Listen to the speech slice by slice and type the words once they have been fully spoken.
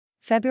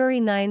February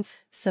 9,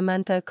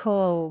 Samantha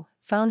Ko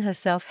found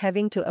herself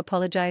having to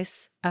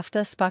apologize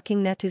after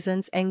sparking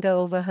netizens' anger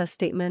over her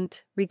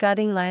statement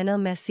regarding Lionel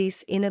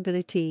Messi's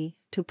inability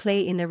to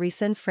play in a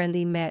recent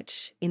friendly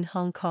match in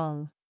Hong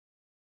Kong.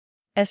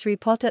 As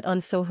reported on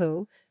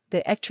Soho,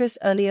 the actress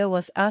earlier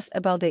was asked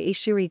about the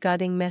issue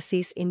regarding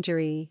Messi's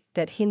injury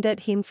that hindered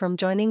him from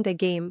joining the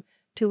game,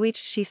 to which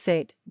she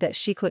said that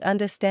she could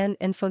understand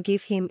and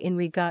forgive him in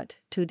regard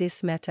to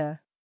this matter.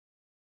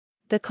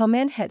 The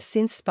comment had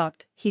since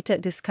sparked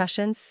heated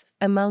discussions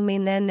among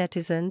mainland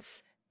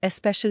netizens,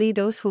 especially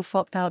those who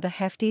forked out a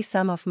hefty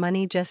sum of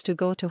money just to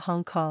go to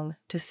Hong Kong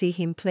to see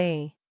him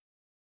play.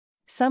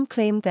 Some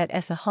claimed that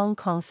as a Hong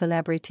Kong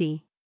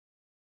celebrity,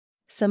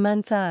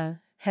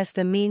 Samantha has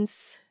the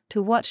means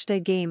to watch the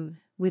game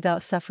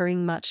without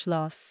suffering much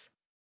loss.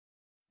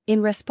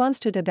 In response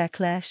to the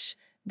backlash,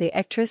 the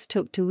actress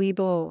took to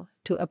Weibo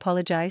to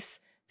apologize,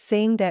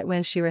 saying that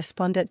when she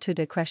responded to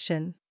the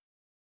question,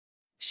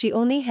 she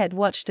only had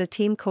watched the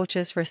team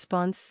coach's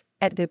response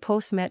at the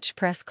post-match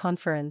press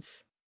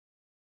conference.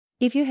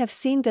 If you have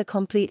seen the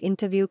complete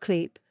interview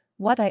clip,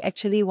 what I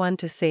actually want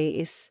to say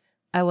is,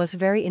 I was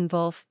very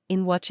involved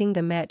in watching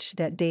the match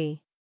that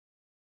day.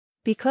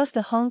 Because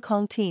the Hong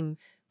Kong team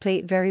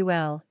played very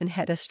well and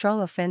had a strong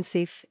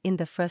offensive in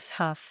the first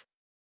half.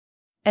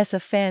 As a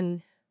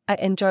fan, I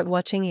enjoyed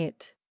watching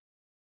it.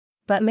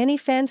 But many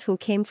fans who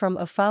came from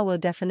afar will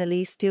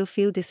definitely still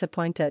feel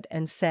disappointed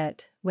and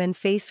sad when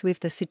faced with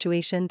the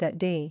situation that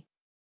day.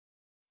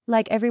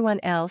 Like everyone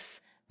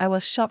else, I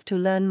was shocked to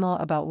learn more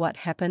about what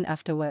happened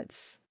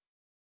afterwards.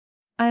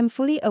 I am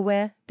fully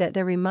aware that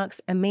the remarks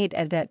I made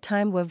at that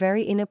time were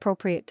very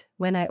inappropriate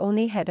when I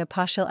only had a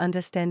partial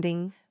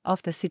understanding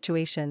of the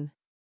situation.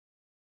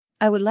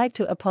 I would like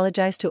to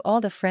apologize to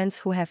all the friends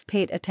who have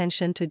paid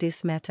attention to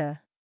this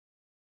matter.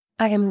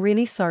 I am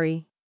really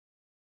sorry.